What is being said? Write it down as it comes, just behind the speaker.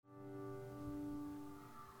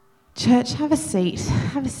Church, have a seat.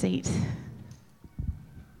 Have a seat.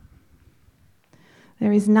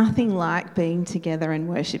 There is nothing like being together and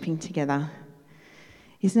worshipping together.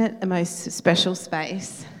 Isn't it the most special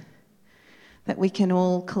space that we can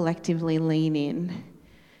all collectively lean in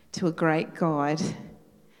to a great God,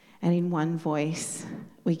 and in one voice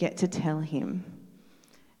we get to tell him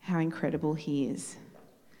how incredible he is.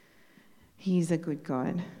 He is a good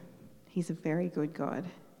God. He's a very good God.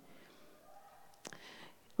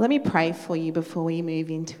 Let me pray for you before we move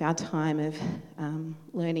into our time of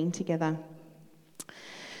learning together.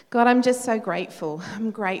 God, I'm just so grateful. I'm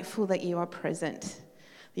grateful that you are present.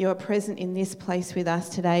 You are present in this place with us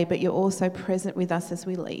today, but you're also present with us as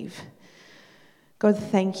we leave. God,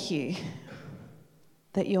 thank you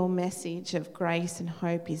that your message of grace and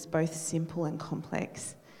hope is both simple and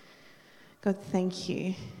complex. God, thank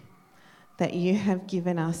you that you have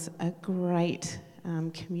given us a great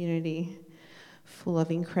community full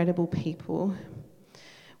of incredible people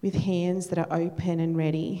with hands that are open and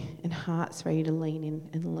ready and hearts ready to lean in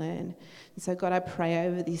and learn. And so, God, I pray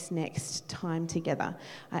over this next time together.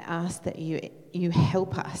 I ask that you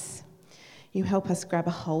help us. You help us grab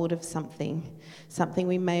a hold of something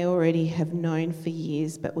we may already have known for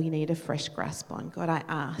years, but we need a fresh grasp on. God, I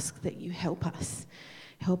ask that you help us.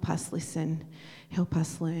 Help us listen. Help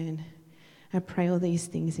us learn. I pray all these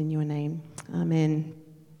things in your name. Amen.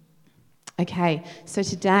 Okay, so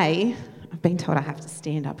today, I've been told I have to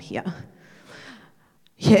stand up here.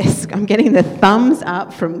 Yes, I'm getting the thumbs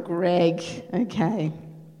up from Greg. Okay.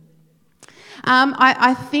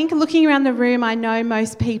 I think looking around the room, I know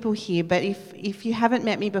most people here, but if you haven't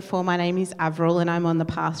met me before, my name is Avril and I'm on the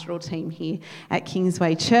pastoral team here at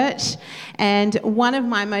Kingsway Church. And one of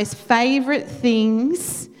my most favourite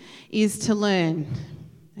things is to learn.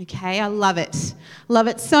 Okay, I love it. Love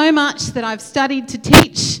it so much that I've studied to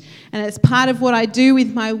teach, and it's part of what I do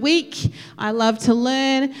with my week. I love to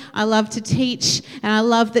learn, I love to teach, and I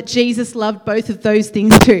love that Jesus loved both of those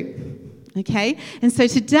things too. Okay, and so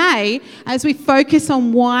today, as we focus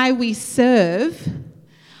on why we serve,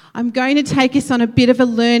 I'm going to take us on a bit of a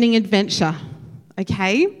learning adventure.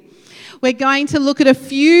 Okay, we're going to look at a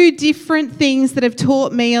few different things that have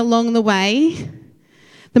taught me along the way,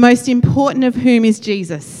 the most important of whom is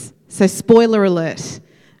Jesus. So spoiler alert.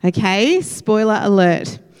 Okay, spoiler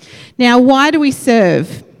alert. Now, why do we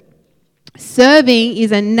serve? Serving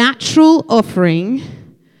is a natural offering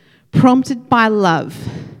prompted by love.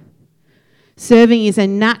 Serving is a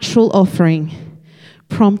natural offering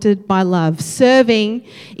prompted by love. Serving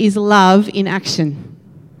is love in action.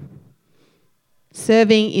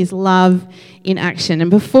 Serving is love in action.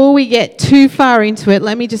 And before we get too far into it,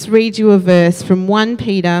 let me just read you a verse from 1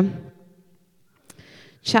 Peter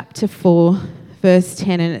chapter 4, verse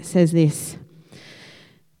 10, and it says this.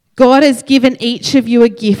 God has given each of you a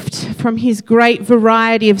gift from his great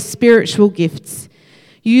variety of spiritual gifts.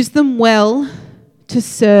 Use them well to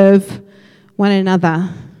serve one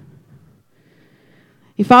another.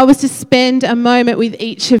 If I was to spend a moment with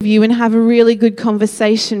each of you and have a really good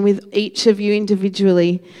conversation with each of you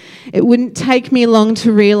individually, it wouldn't take me long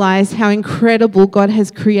to realize how incredible God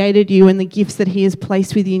has created you and the gifts that he has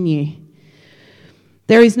placed within you.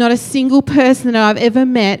 There is not a single person that I've ever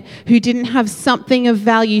met who didn't have something of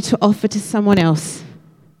value to offer to someone else.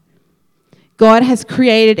 God has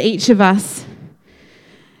created each of us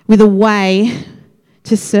with a way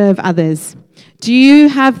to serve others. Do you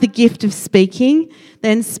have the gift of speaking?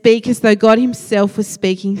 Then speak as though God himself was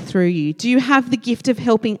speaking through you. Do you have the gift of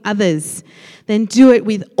helping others? Then do it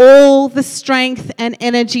with all the strength and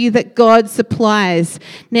energy that God supplies.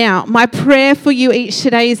 Now, my prayer for you each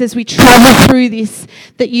today is as we travel through this,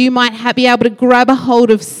 that you might be able to grab a hold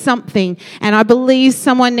of something. And I believe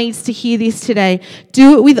someone needs to hear this today.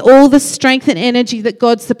 Do it with all the strength and energy that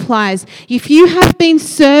God supplies. If you have been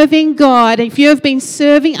serving God, if you have been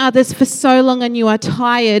serving others for so long and you are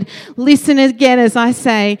tired, listen again as I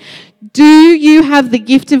say, do you have the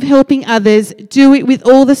gift of helping others? Do it with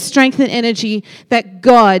all the strength and energy that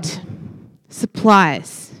God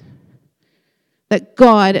supplies. That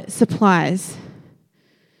God supplies.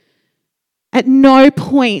 At no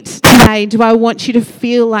point today do I want you to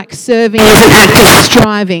feel like serving is an act of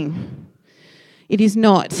striving. It is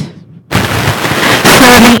not.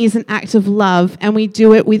 Serving is an act of love, and we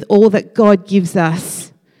do it with all that God gives us.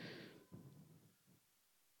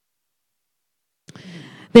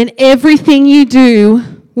 Then everything you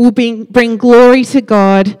do will bring glory to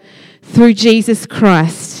God through Jesus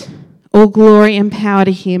Christ. All glory and power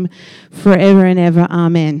to him forever and ever.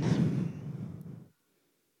 Amen.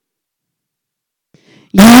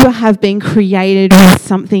 You have been created with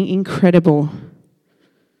something incredible.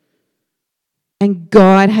 And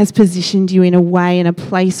God has positioned you in a way and a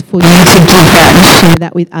place for you to do that and share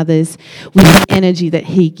that with others with the energy that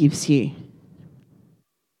He gives you.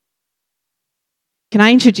 Can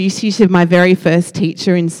I introduce you to my very first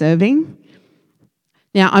teacher in serving?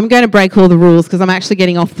 Now, I'm going to break all the rules because I'm actually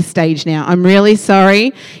getting off the stage now. I'm really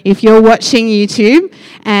sorry if you're watching YouTube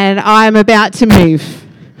and I'm about to move.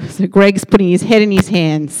 So Greg's putting his head in his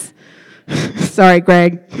hands. Sorry,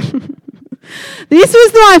 Greg. This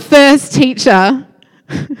was my first teacher.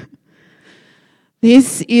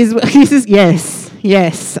 This is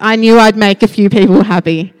yes. I knew I'd make a few people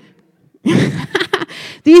happy.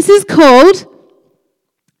 This is called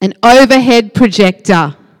an overhead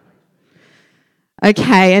projector.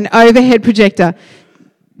 Okay, an overhead projector.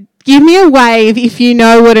 Give me a wave if you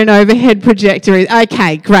know what an overhead projector is.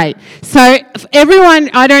 Okay, great. So everyone,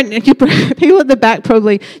 people at the back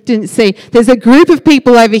probably didn't see. There's a group of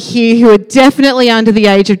people over here who are definitely under the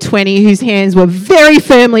age of 20 whose hands were very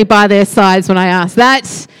firmly by their sides when I asked that.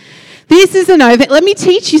 This is an overhead. Let me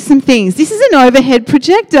teach you some things. This is an overhead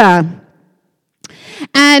projector.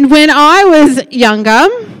 And when I was younger,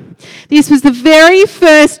 this was the very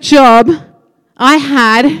first job I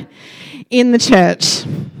had in the church.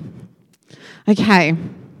 Okay.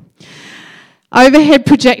 Overhead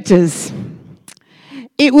projectors.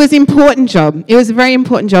 It was an important job. It was a very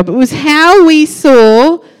important job. It was how we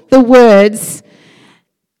saw the words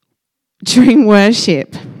during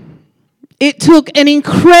worship. It took an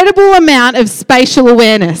incredible amount of spatial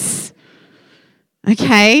awareness.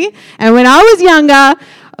 Okay? And when I was younger,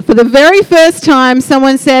 for the very first time,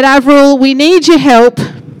 someone said, Avril, we need your help.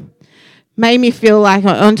 Made me feel like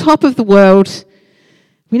I'm on top of the world.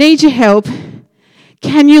 We need your help.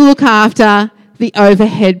 Can you look after the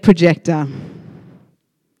overhead projector?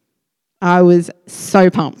 I was so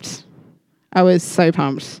pumped.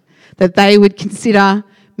 That they would consider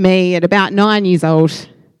me at about 9 years old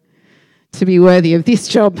to be worthy of this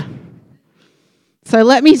job. So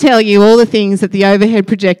let me tell you all the things that the overhead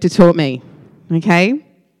projector taught me. Okay?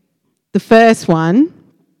 The first one.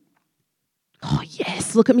 Oh,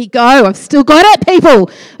 yes, look at me go. I've still got it, people.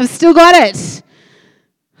 I've still got it.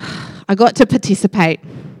 I got to participate.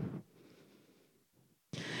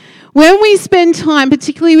 When we spend time,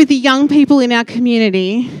 particularly with the young people in our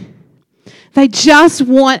community, they just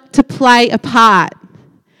want to play a part.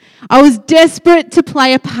 I was desperate to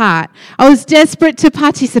play a part. I was desperate to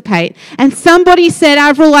participate. And somebody said,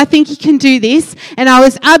 Avril, I think you can do this. And I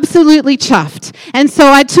was absolutely chuffed. And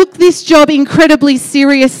so I took this job incredibly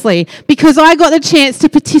seriously because I got the chance to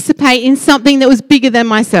participate in something that was bigger than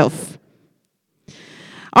myself.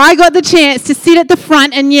 I got the chance to sit at the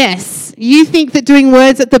front, and yes, you think that doing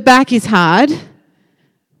words at the back is hard.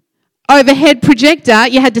 Overhead projector,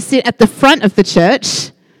 you had to sit at the front of the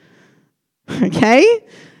church. Okay?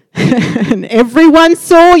 And everyone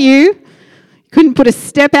saw you. Couldn't put a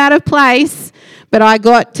step out of place, but I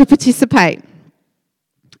got to participate.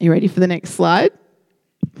 You ready for the next slide?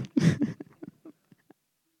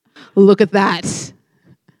 Look at that.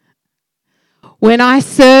 When I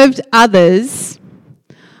served others,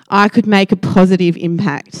 I could make a positive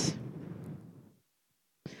impact.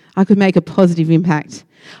 I could make a positive impact.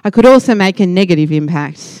 I could also make a negative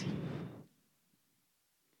impact.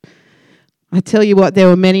 I tell you what, there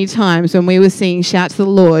were many times when we were singing Shout to the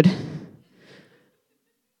Lord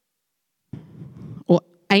or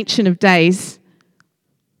Ancient of Days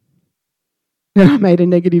that I made a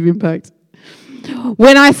negative impact.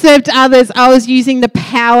 When I served others, I was using the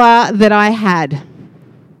power that I had.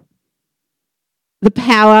 The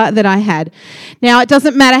power that I had. Now, it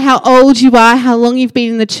doesn't matter how old you are, how long you've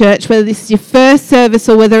been in the church, whether this is your first service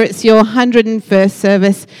or whether it's your 101st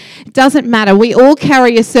service. It doesn't matter. We all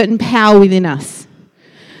carry a certain power within us.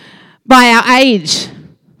 By our age,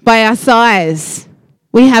 by our size,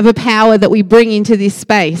 we have a power that we bring into this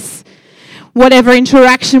space. Whatever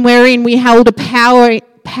interaction we're in, we hold a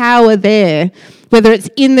power there, whether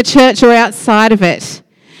it's in the church or outside of it.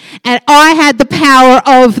 And I had the power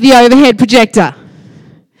of the overhead projector.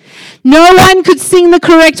 No one could sing the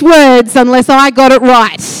correct words unless I got it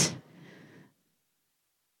right.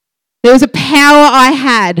 There was a power I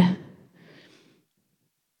had.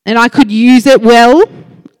 And I could use it well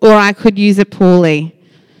or I could use it poorly.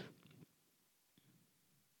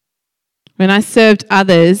 When I served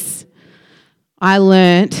others, I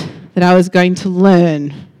learnt that I was going to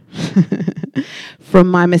learn from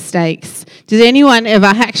my mistakes. Did anyone ever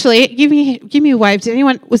actually give me a wave? Did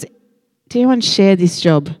anyone share this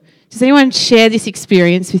job? Does anyone share this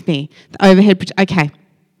experience with me? The overhead. Okay.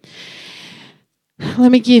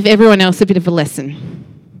 Let me give everyone else a bit of a lesson.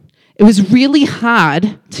 It was really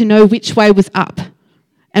hard to know which way was up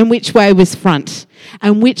and which way was front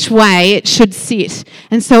and which way it should sit.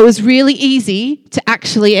 And so it was really easy to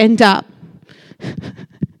actually end up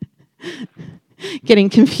getting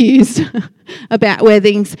confused about where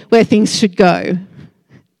things should go.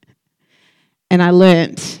 And I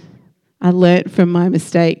learnt from my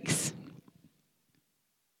mistakes.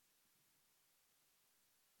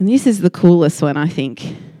 And this is the coolest one, I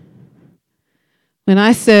think. When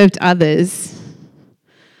I served others,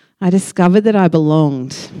 I discovered that I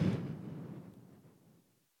belonged.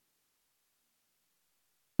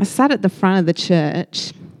 I sat at the front of the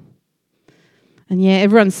church, and yeah,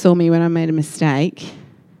 everyone saw me when I made a mistake,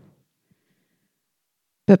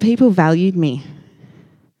 but people valued me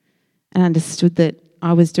and understood that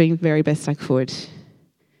I was doing the very best I could.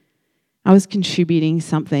 I was contributing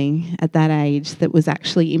something at that age that was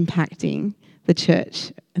actually impacting the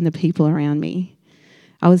church and the people around me.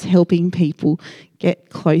 I was helping people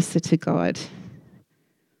get closer to God.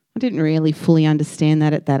 I didn't really fully understand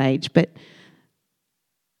that at that age, but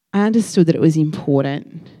I understood that it was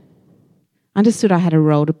important. I understood I had a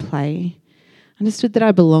role to play. I understood that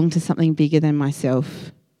I belonged to something bigger than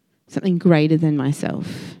myself, something greater than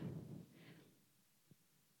myself.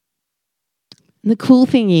 And the cool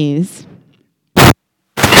thing is,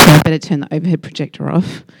 I better turn the overhead projector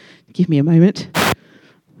off. Give me a moment.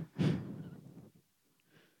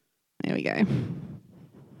 There we go.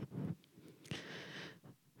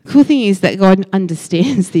 The cool thing is that God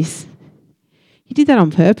understands this. He did that on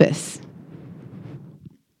purpose.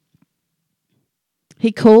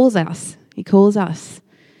 He calls us. He calls us.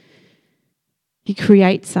 He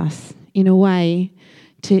creates us in a way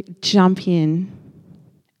to jump in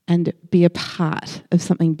and be a part of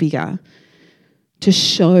something bigger, to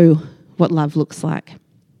show what love looks like.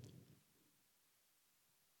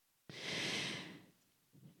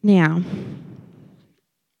 Now,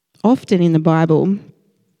 often in the Bible, in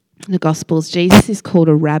the Gospels, Jesus is called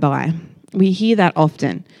a rabbi. We hear that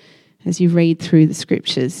often as you read through the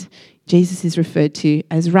scriptures. Jesus is referred to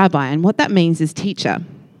as rabbi, and what that means is teacher.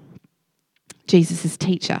 Jesus is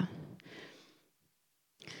teacher.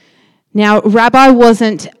 Now, rabbi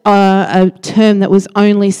wasn't a term that was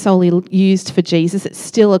only solely used for Jesus. It's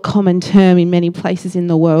still a common term in many places in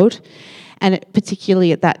the world, and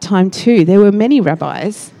particularly at that time too. There were many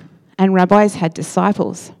rabbis, and rabbis had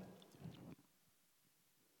disciples.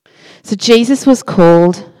 So Jesus was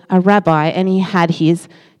called a rabbi, and he had his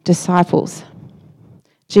disciples.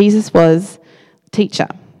 Jesus was teacher.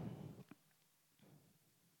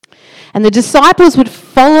 And the disciples would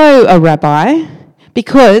follow a rabbi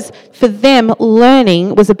because for them,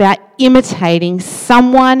 learning was about imitating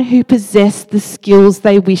someone who possessed the skills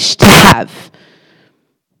they wished to have.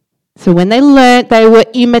 So when they learnt, they were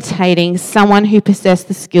imitating someone who possessed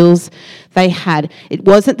the skills they had. It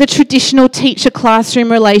wasn't the traditional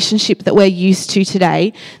teacher-classroom relationship that we're used to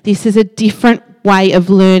today. This is a different way of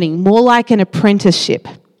learning, more like an apprenticeship.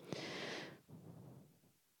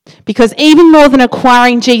 Because even more than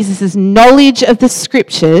acquiring Jesus' knowledge of the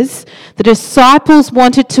scriptures, the disciples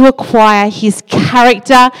wanted to acquire his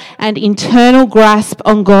character and internal grasp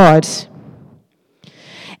on God.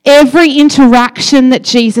 Every interaction that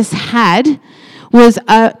Jesus had was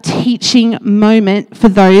a teaching moment for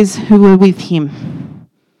those who were with him.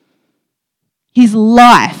 His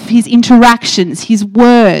life, his interactions, his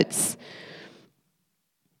words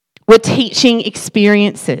were teaching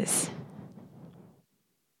experiences.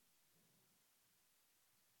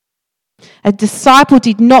 A disciple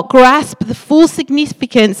did not grasp the full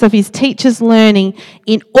significance of his teacher's learning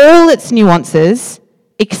in all its nuances,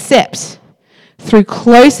 except through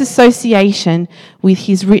close association with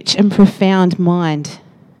his rich and profound mind.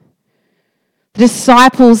 The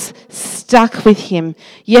disciples stuck with him.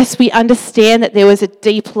 Yes, we understand that there was a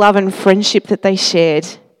deep love and friendship that they shared,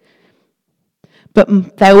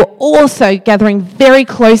 but they were also gathering very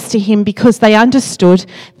close to him because they understood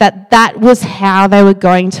that that was how they were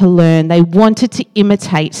going to learn. They wanted to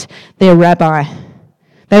imitate their rabbi.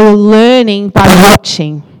 They were learning by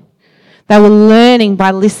watching. They were learning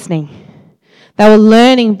by listening. They were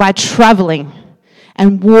learning by travelling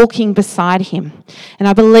and walking beside him. And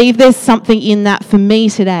I believe there's something in that for me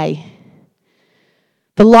today.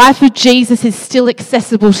 The life of Jesus is still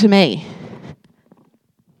accessible to me.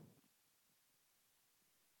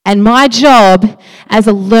 And my job as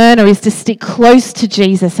a learner is to stick close to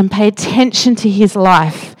Jesus and pay attention to his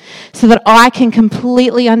life so that I can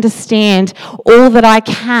completely understand all that I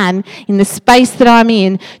can in the space that I'm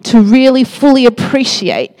in to really fully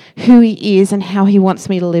appreciate who he is and how he wants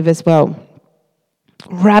me to live as well.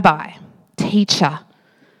 Rabbi, teacher.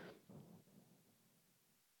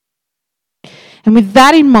 And with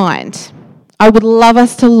that in mind, I would love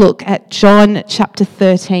us to look at John chapter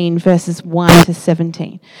 13, verses 1 to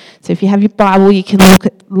 17. So if you have your Bible, you can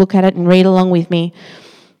look at it and read along with me.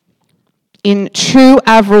 In true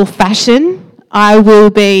Avril fashion, I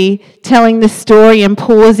will be telling the story and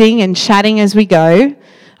pausing and chatting as we go.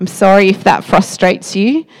 I'm sorry if that frustrates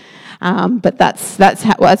you, but that's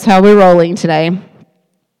how we're rolling today.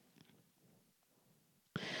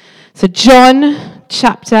 So John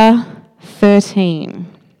chapter 13.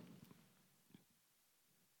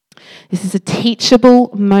 This is a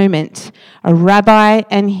teachable moment, a rabbi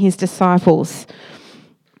and his disciples.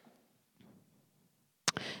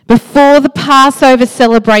 Before the Passover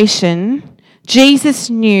celebration, Jesus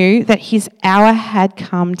knew that his hour had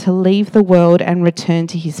come to leave the world and return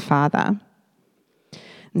to his Father.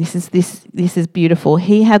 And this is beautiful.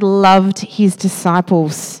 He had loved his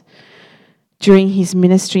disciples during his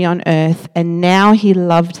ministry on earth, and now he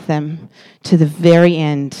loved them to the very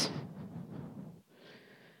end.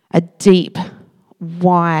 A deep,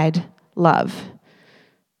 wide love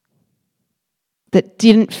that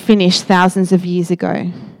didn't finish thousands of years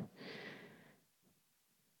ago.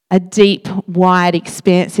 A deep, wide,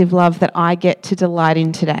 expansive love that I get to delight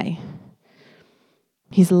in today.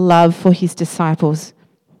 His love for his disciples.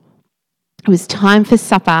 It was time for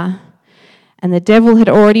supper, and the devil had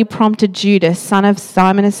already prompted Judas, son of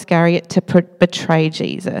Simon Iscariot, to betray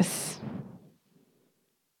Jesus.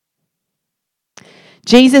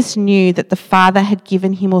 Jesus knew that the Father had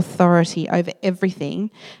given him authority over everything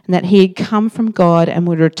and that he had come from God and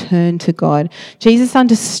would return to God. Jesus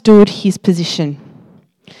understood his position.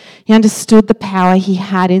 He understood the power he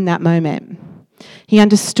had in that moment. He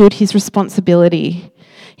understood his responsibility.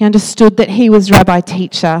 He understood that he was rabbi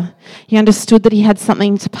teacher. He understood that he had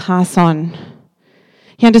something to pass on.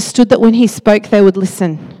 He understood that when he spoke, they would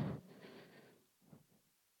listen.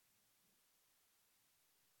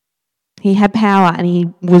 He had power and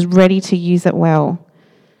he was ready to use it well.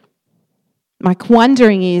 My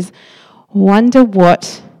wondering is, wonder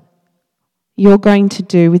what you're going to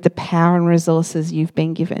do with the power and resources you've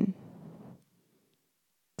been given.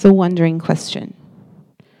 It's a wondering question.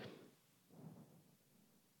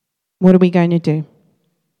 What are we going to do?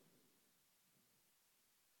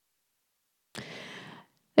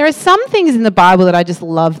 There are some things in the Bible that I just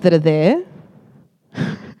love that are there.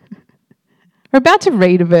 We're about to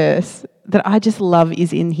read a verse that I just love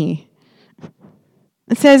is in here.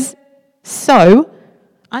 It says, so,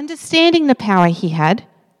 understanding the power he had,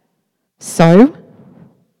 so,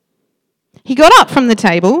 he got up from the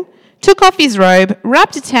table, took off his robe,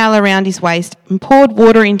 wrapped a towel around his waist, and poured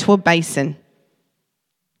water into a basin.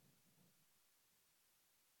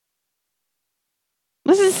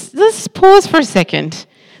 Let's pause for a second.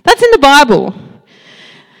 That's in the Bible.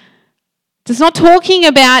 It's not talking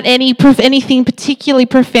about anything particularly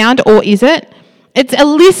profound, or is it? It's a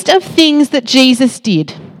list of things that Jesus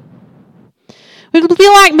did. It would be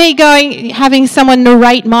like me having someone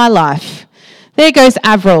narrate my life. There goes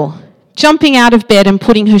Avril, jumping out of bed and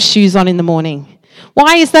putting her shoes on in the morning.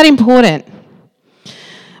 Why is that important?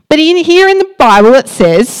 But here in the Bible it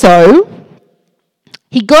says, so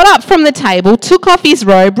he got up from the table, took off his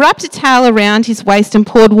robe, wrapped a towel around his waist and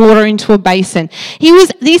poured water into a basin.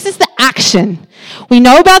 This is the action. We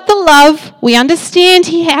know about the love. We understand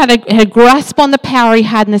he had a grasp on the power he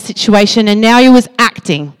had in the situation, and now he was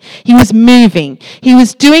acting. He was moving. He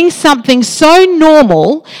was doing something so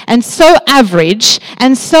normal and so average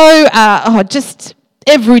and so just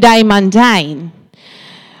everyday mundane.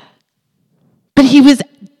 But he was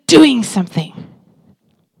doing something.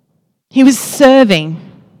 He was serving.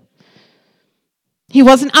 He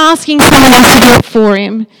wasn't asking someone else to do it for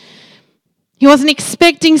him. He wasn't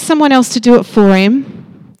expecting someone else to do it for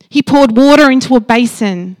him. He poured water into a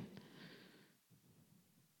basin.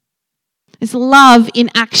 It's love in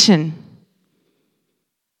action.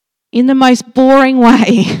 In the most boring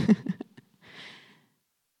way.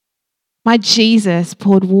 My Jesus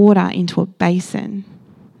poured water into a basin.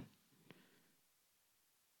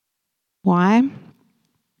 Why?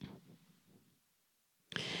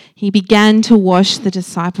 He began to wash the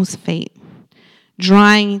disciples' feet,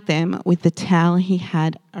 drying them with the towel he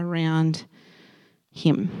had around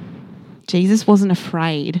him. Jesus wasn't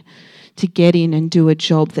afraid to get in and do a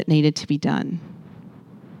job that needed to be done.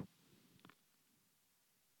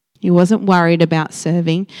 He wasn't worried about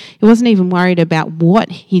serving. He wasn't even worried about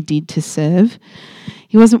what he did to serve.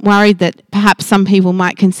 He wasn't worried that perhaps some people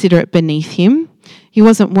might consider it beneath him. He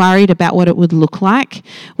wasn't worried about what it would look like. He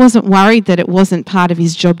wasn't worried that it wasn't part of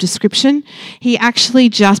his job description. He actually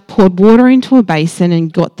just poured water into a basin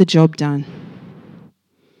and got the job done.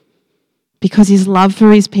 Because his love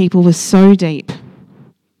for his people was so deep.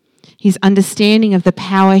 His understanding of the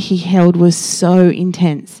power he held was so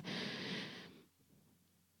intense.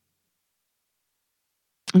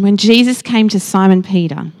 And when Jesus came to Simon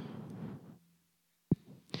Peter,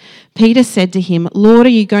 Peter said to him, "Lord, are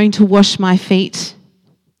you going to wash my feet?"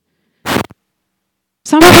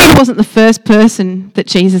 Simon Peter wasn't the first person that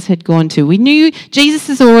Jesus had gone to. We knew Jesus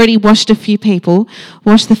has already washed a few people,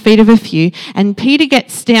 washed the feet of a few, and Peter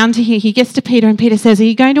gets down to here. He gets to Peter and Peter says, "Are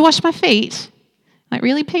you going to wash my feet?" Like,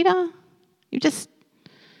 really, Peter? You just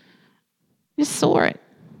saw it.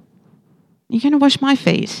 You're going to wash my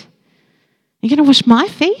feet? You're going to wash my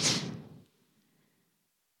feet?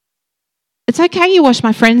 It's okay you wash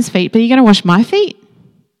my friend's feet, but you're going to wash my feet?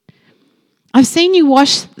 I've seen you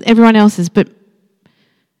wash everyone else's, but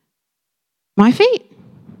my feet?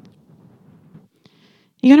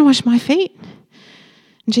 You're going to wash my feet?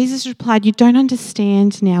 And Jesus replied, "You don't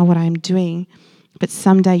understand now what I'm doing, but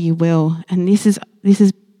someday you will." And this is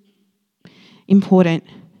important.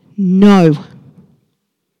 No.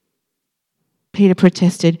 Peter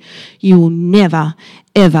protested, "You will never,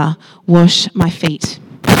 ever wash my feet."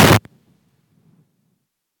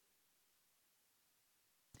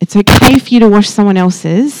 It's okay for you to wash someone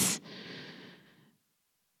else's,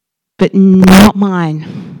 but not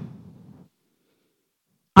mine.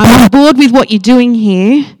 I'm on board with what you're doing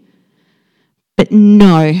here, but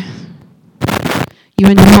no, you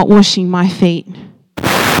are not washing my feet.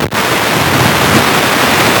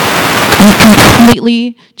 I'm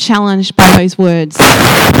completely challenged by those words.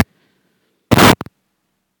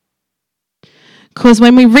 Because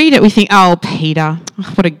when we read it, we think, "Oh, Peter,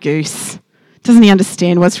 what a goose. Doesn't he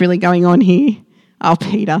understand what's really going on here? Oh,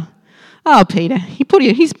 Peter. Oh, Peter.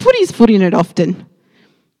 He's put his foot in it often."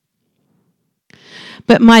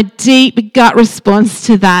 But my deep gut response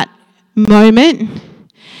to that moment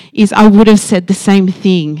is I would have said the same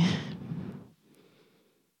thing.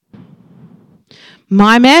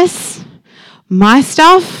 My mess, my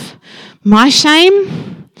stuff, my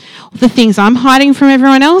shame, the things I'm hiding from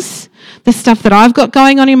everyone else, the stuff that I've got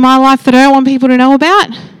going on in my life that I don't want people to know about,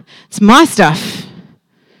 it's my stuff.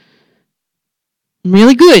 I'm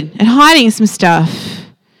really good at hiding some stuff.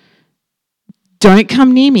 Don't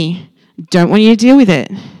come near me. Don't want you to deal with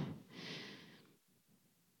it.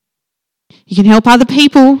 You can help other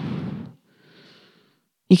people.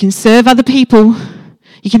 You can serve other people.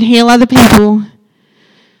 You can heal other people.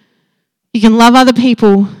 You can love other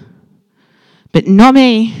people, but not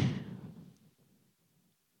me.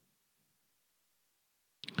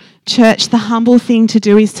 Church, the humble thing to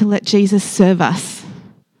do is to let Jesus serve us.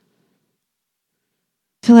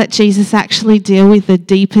 To let Jesus actually deal with the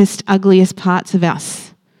deepest, ugliest parts of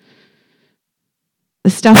us. The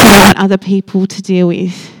stuff we don't want other people to deal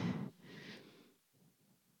with.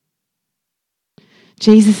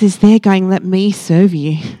 Jesus is there going, "Let me serve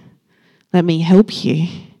you. Let me help you.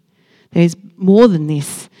 There's more than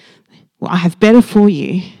this. Well, I have better for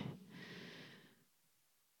you."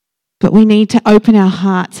 But we need to open our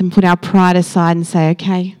hearts and put our pride aside and say,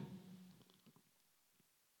 "Okay,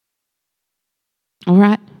 all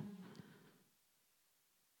right,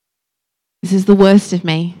 this is the worst of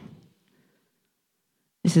me.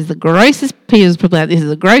 This is the grossest, Peter's probably like, this is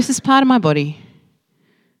the grossest part of my body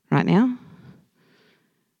right now.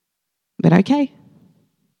 But okay.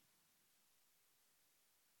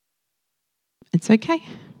 It's okay.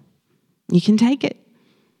 You can take it.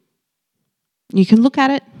 You can look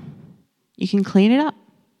at it. You can clean it up."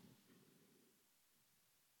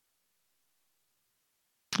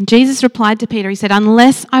 Jesus replied to Peter, he said,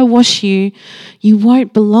 "Unless I wash you, you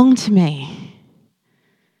won't belong to me.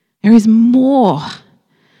 There is more.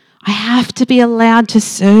 I have to be allowed to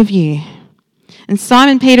serve you." And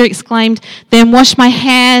Simon Peter exclaimed, "Then wash my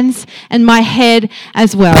hands and my head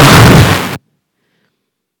as well."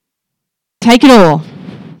 Take it all.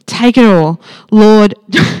 Take it all. Lord,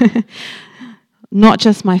 not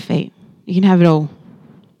just my feet. You can have it all.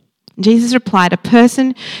 Jesus replied, "A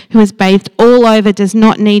person who has bathed all over does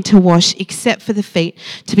not need to wash except for the feet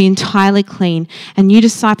to be entirely clean. And you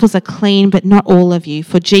disciples are clean, but not all of you."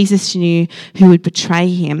 For Jesus knew who would betray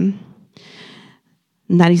him.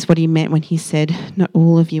 And that is what he meant when he said, "Not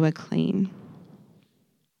all of you are clean."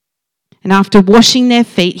 And after washing their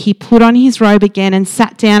feet, he put on his robe again and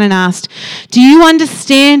sat down and asked, "Do you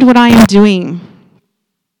understand what I am doing?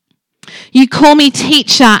 You call me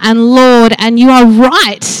teacher and Lord, and you are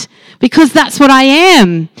right, because that's what I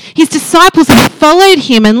am." His disciples had followed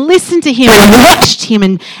him and listened to him and watched him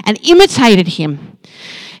and imitated him.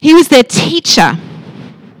 He was their teacher.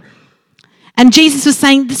 And Jesus was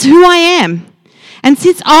saying, "This is who I am. And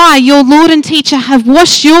since I, your Lord and teacher, have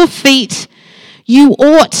washed your feet, you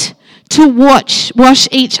ought to wash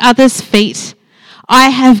each other's feet. I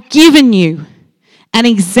have given you an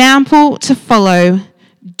example to follow.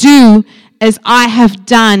 Do as I have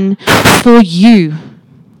done for you.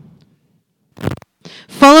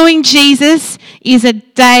 Following Jesus is a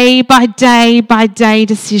day by day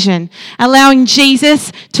decision. Allowing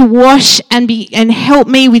Jesus to wash and help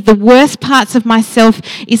me with the worst parts of myself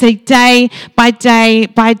is a day by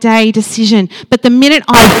day decision. But the minute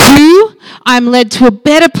I do, I'm led to a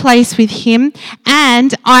better place with him,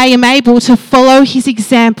 and I am able to follow his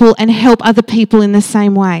example and help other people in the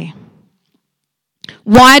same way.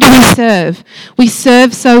 Why do we serve? We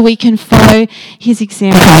serve so we can follow his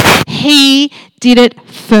example. He did it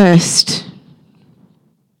first.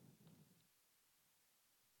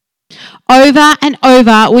 Over and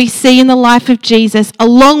over, we see in the life of Jesus,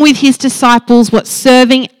 along with his disciples, what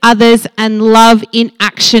serving others and love in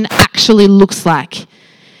action actually looks like.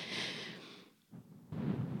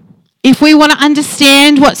 If we want to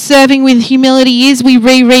understand what serving with humility is, we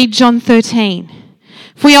reread John 13.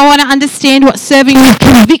 If we want to understand what serving with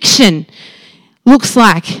conviction looks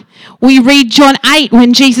like, we read John 8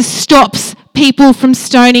 when Jesus stops people from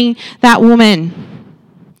stoning that woman.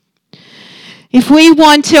 If we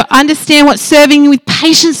want to understand what serving with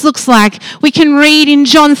patience looks like, we can read in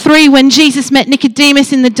John 3 when Jesus met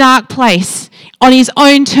Nicodemus in the dark place on his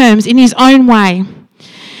own terms, in his own way.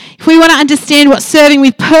 If we want to understand what serving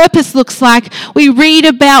with purpose looks like, we read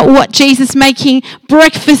about what Jesus making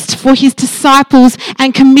breakfast for his disciples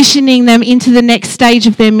and commissioning them into the next stage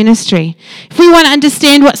of their ministry. If we want to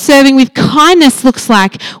understand what serving with kindness looks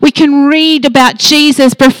like, we can read about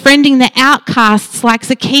Jesus befriending the outcasts like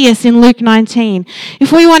Zacchaeus in Luke 19.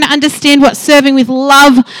 If we want to understand what serving with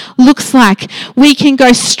love looks like, we can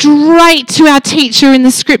go straight to our teacher in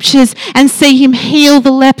the scriptures and see him heal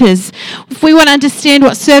the lepers. If we want to understand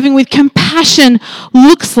what serving with compassion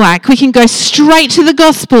looks like, we can go straight to the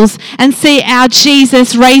Gospels and see our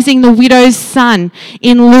Jesus raising the widow's son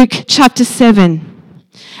in Luke chapter 7.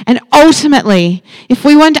 And ultimately, if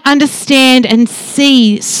we want to understand and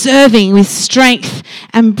see serving with strength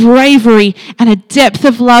and bravery and a depth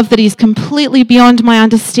of love that is completely beyond my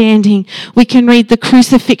understanding, we can read the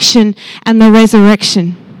crucifixion and the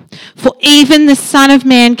resurrection. For even the Son of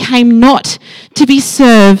Man came not to be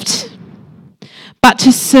served, but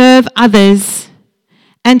to serve others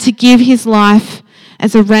and to give his life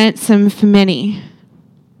as a ransom for many.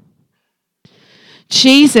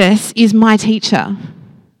 Jesus is my teacher.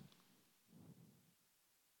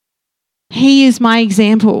 He is my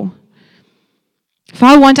example. If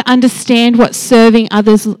I want to understand what serving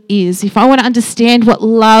others is, if I want to understand what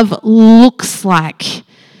love looks like,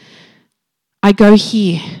 I go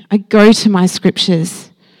here. I go to my scriptures.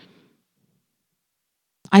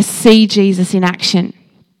 I see Jesus in action.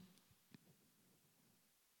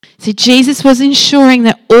 See, Jesus was ensuring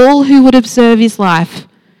that all who would observe his life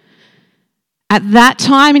at that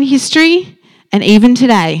time in history and even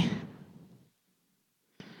today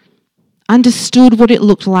understood what it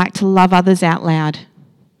looked like to love others out loud.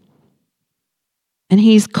 And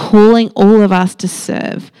he's calling all of us to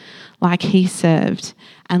serve like he served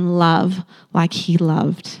and love like he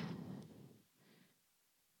loved.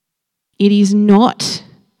 It is not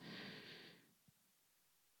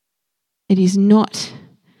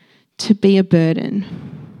to be a burden.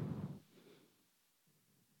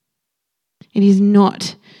 It is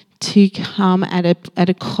not to come at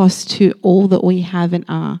a cost to all that we have and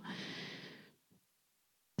are.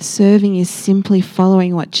 Serving is simply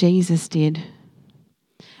following what Jesus did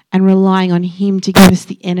and relying on him to give us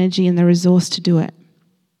the energy and the resource to do it.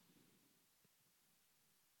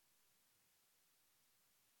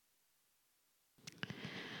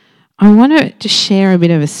 I want to just share a bit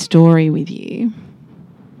of a story with you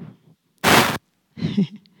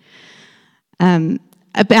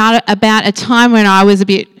about a time when I was a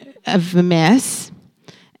bit of a mess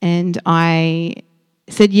and I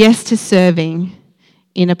said yes to serving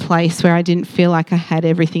in a place where I didn't feel like I had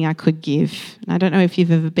everything I could give. And I don't know if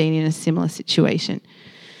you've ever been in a similar situation.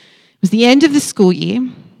 It was the end of the school year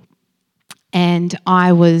and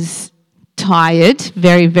I was tired,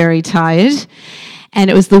 very, very tired. And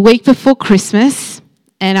it was the week before Christmas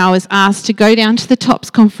and I was asked to go down to the TOPS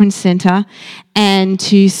Conference Centre and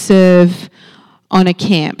to serve on a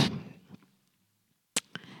camp.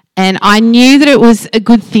 And I knew that it was a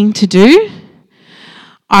good thing to do.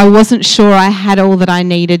 I wasn't sure I had all that I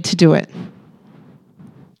needed to do it.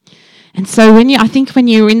 And so I think when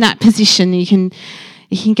you're in that position, you can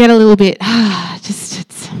get a little bit, there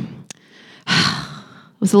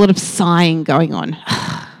was a lot of sighing going on.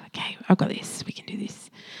 Okay, I've got this, we can do this.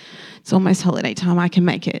 It's almost holiday time. I can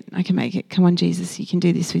make it. Come on, Jesus, you can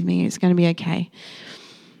do this with me. It's going to be okay.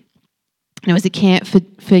 And it was a camp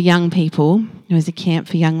for young people. It was a camp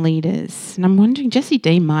for young leaders. And I'm wondering, Jesse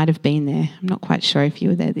Dean might have been there. I'm not quite sure if you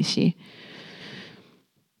were there this year.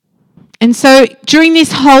 And so during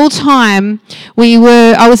this whole time,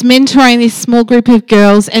 I was mentoring this small group of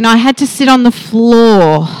girls, and I had to sit on the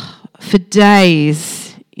floor for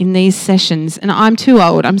days in these sessions. And I'm too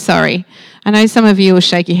old, I'm sorry. I know some of you will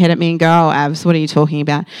shake your head at me and go, oh, Abs, what are you talking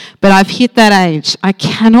about? But I've hit that age. I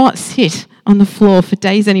cannot sit on the floor for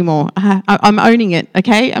days anymore. I'm owning it,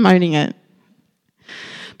 okay? I'm owning it.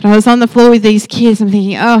 But I was on the floor with these kids. I'm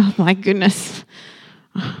thinking, oh, my goodness.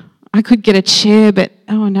 I could get a chair, but,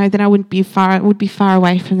 oh, no, then I would be far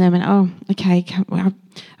away from them. And, oh, okay,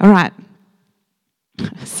 all right.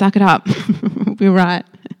 Suck it up. We'll be right.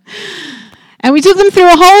 And we took them through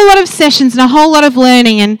a whole lot of sessions and a whole lot of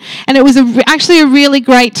learning, and it was actually a really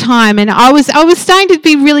great time. And I was starting to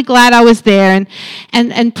be really glad I was there,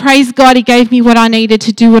 and praise God, He gave me what I needed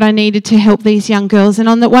to do, what I needed to help these young girls. And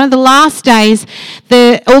on one of the last days,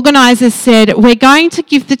 the organisers said, we're going to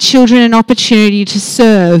give the children an opportunity to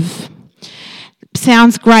serve.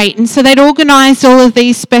 Sounds great. And so they'd organised all of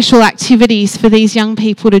these special activities for these young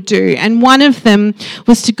people to do, and one of them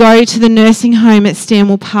was to go to the nursing home at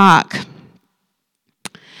Stanwell Park.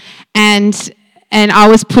 And I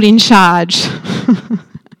was put in charge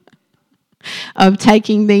of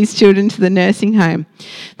taking these children to the nursing home.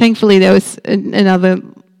 Thankfully, there was another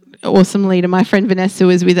awesome leader. My friend Vanessa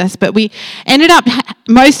was with us, but we ended up,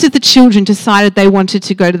 most of the children decided they wanted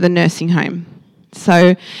to go to the nursing home.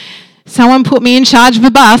 So someone put me in charge of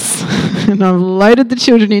a bus, and I loaded the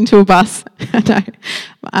children into a bus,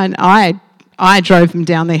 and I drove them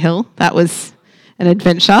down the hill. That was an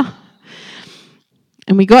adventure.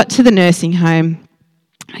 And we got to the nursing home.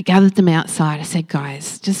 I gathered them outside. I said,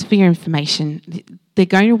 guys, just for your information, they're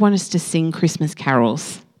going to want us to sing Christmas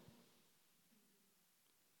carols.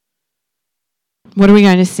 What are we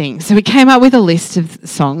going to sing? So we came up with a list of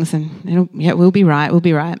songs, and we'll be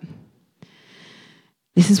right.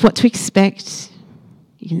 This is what to expect.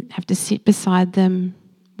 You have to sit beside them.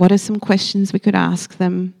 What are some questions we could ask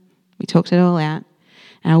them? We talked it all out.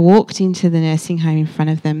 And I walked into the nursing home in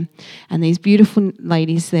front of them, and these beautiful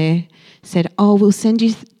ladies there said, oh, we'll send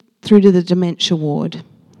you through to the dementia ward.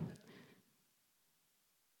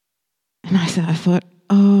 And I thought,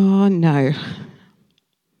 oh, no.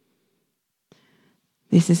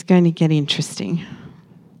 This is going to get interesting.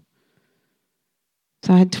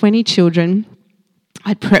 So I had 20 children.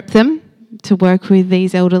 I'd prepped them to work with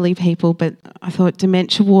these elderly people, but I thought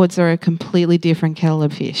dementia wards are a completely different kettle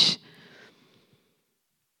of fish.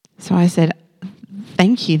 So I said,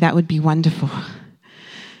 thank you, that would be wonderful.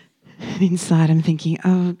 And inside I'm thinking,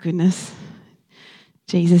 oh goodness,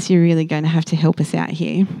 Jesus, you're really going to have to help us out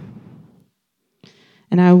here.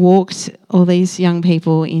 And I walked all these young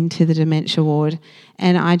people into the dementia ward,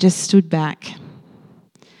 and I just stood back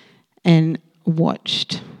and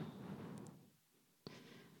watched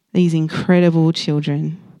these incredible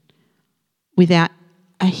children without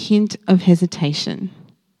a hint of hesitation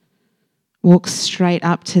walked straight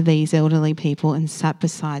up to these elderly people and sat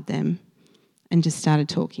beside them and just started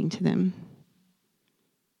talking to them.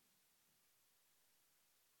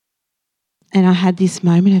 And I had this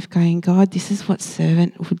moment of going, God, this is what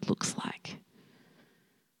servanthood looks like.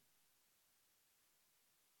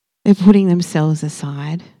 They're putting themselves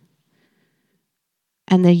aside,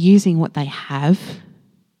 and they're using what they have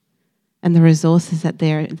and the resources at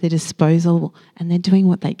their disposal, and they're doing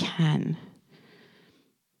what they can.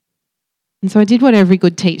 And so I did what every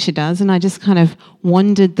good teacher does, and I just kind of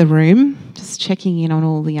wandered the room, just checking in on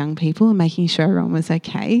all the young people and making sure everyone was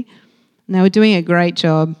okay. And they were doing a great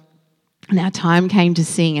job. And our time came to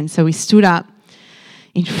sing, and so we stood up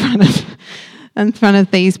in front of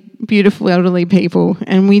these beautiful elderly people,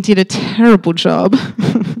 and we did a terrible job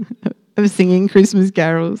of singing Christmas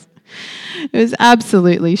carols. It was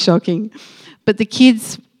absolutely shocking. But the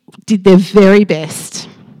kids did their very best.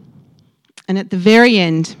 And at the very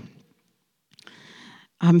end,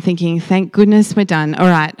 I'm thinking, thank goodness we're done. All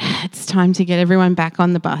right, it's time to get everyone back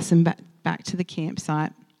on the bus and back to the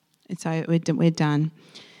campsite. And so we're done.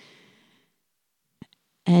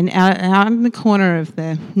 And out in the corner of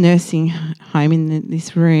the nursing home in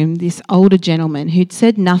this room, this older gentleman who'd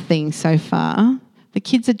said nothing so far. The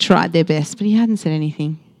kids had tried their best, but he hadn't said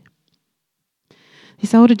anything.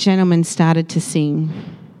 This older gentleman started to sing.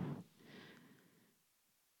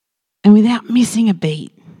 And without missing a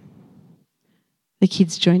beat, the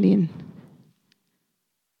kids joined in.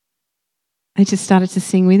 They just started to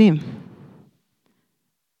sing with him.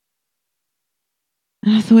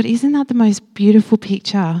 And I thought, isn't that the most beautiful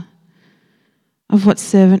picture of what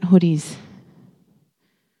servanthood is?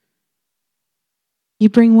 You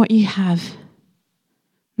bring what you have,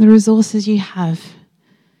 the resources you have.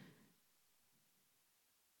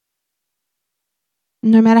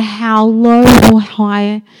 No matter how low or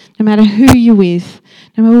high, no matter who you're with,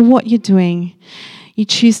 no matter what you're doing, you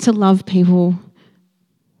choose to love people.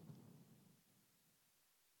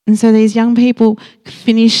 And so these young people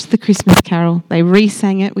finished the Christmas carol. They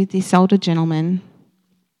re-sang it with this older gentleman.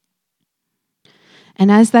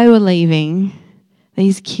 And as they were leaving,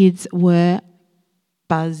 these kids were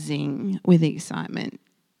buzzing with excitement.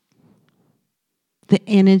 The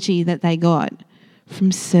energy that they got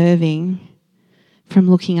from serving, from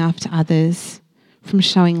looking after others, from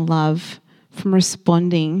showing love, from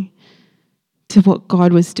responding to what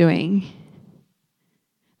God was doing,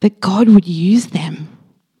 that God would use them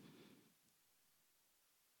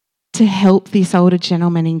to help this older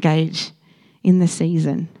gentleman engage in the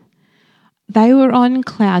season. They were on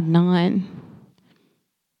cloud 9.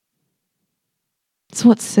 It's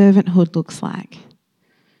what servanthood looks like.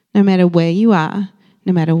 No matter where you are,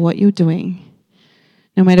 no matter what you're doing,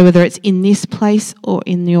 no matter whether it's in this place or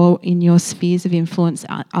in your spheres of influence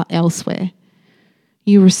elsewhere,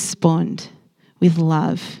 you respond with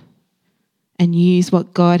love and use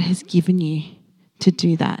what God has given you to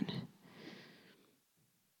do that.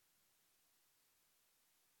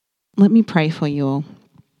 Let me pray for you all.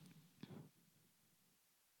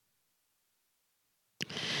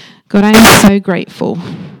 God, I am so grateful.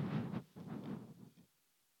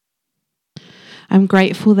 I'm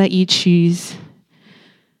grateful that you choose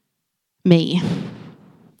me.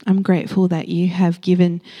 I'm grateful that you have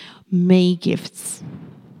given me gifts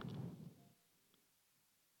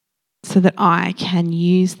so that I can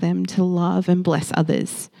use them to love and bless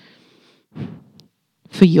others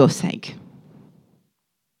for your sake.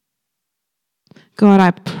 God,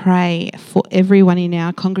 I pray for everyone in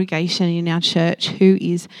our congregation, in our church who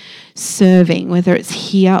is serving, whether it's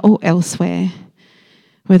here or elsewhere,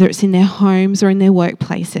 whether it's in their homes or in their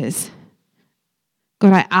workplaces.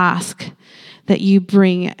 God, I ask that you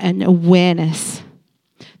bring an awareness,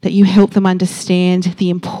 that you help them understand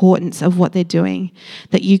the importance of what they're doing,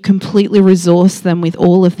 that you completely resource them with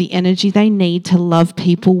all of the energy they need to love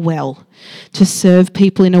people well, to serve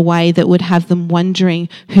people in a way that would have them wondering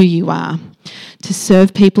who you are, to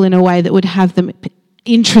serve people in a way that would have them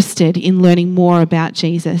interested in learning more about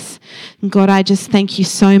Jesus. And God, I just thank you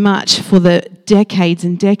so much for the decades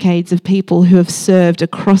and decades of people who have served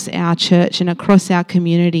across our church and across our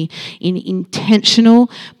community in intentional,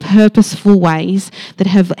 purposeful ways that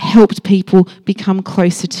have helped people become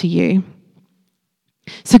closer to you.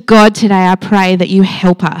 So God, today I pray that you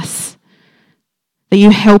help us. That you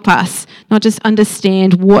help us not just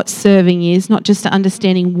understand what serving is, not just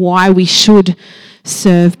understanding why we should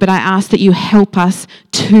serve, but I ask that you help us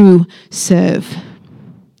to serve.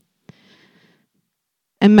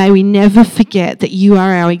 And may we never forget that you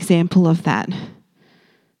are our example of that.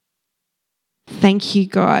 Thank you,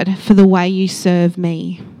 God, for the way you serve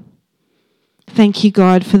me. Thank you,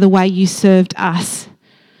 God, for the way you served us.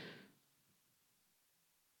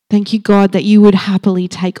 Thank you, God, that you would happily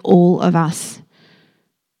take all of us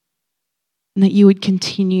and that you would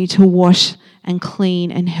continue to wash and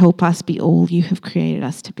clean and help us be all you have created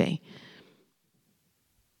us to be.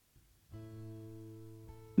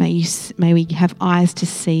 May we have eyes to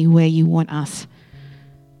see where you want us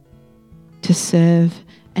to serve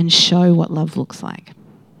and show what love looks like.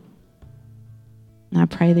 And I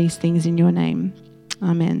pray these things in your name.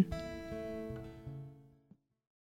 Amen.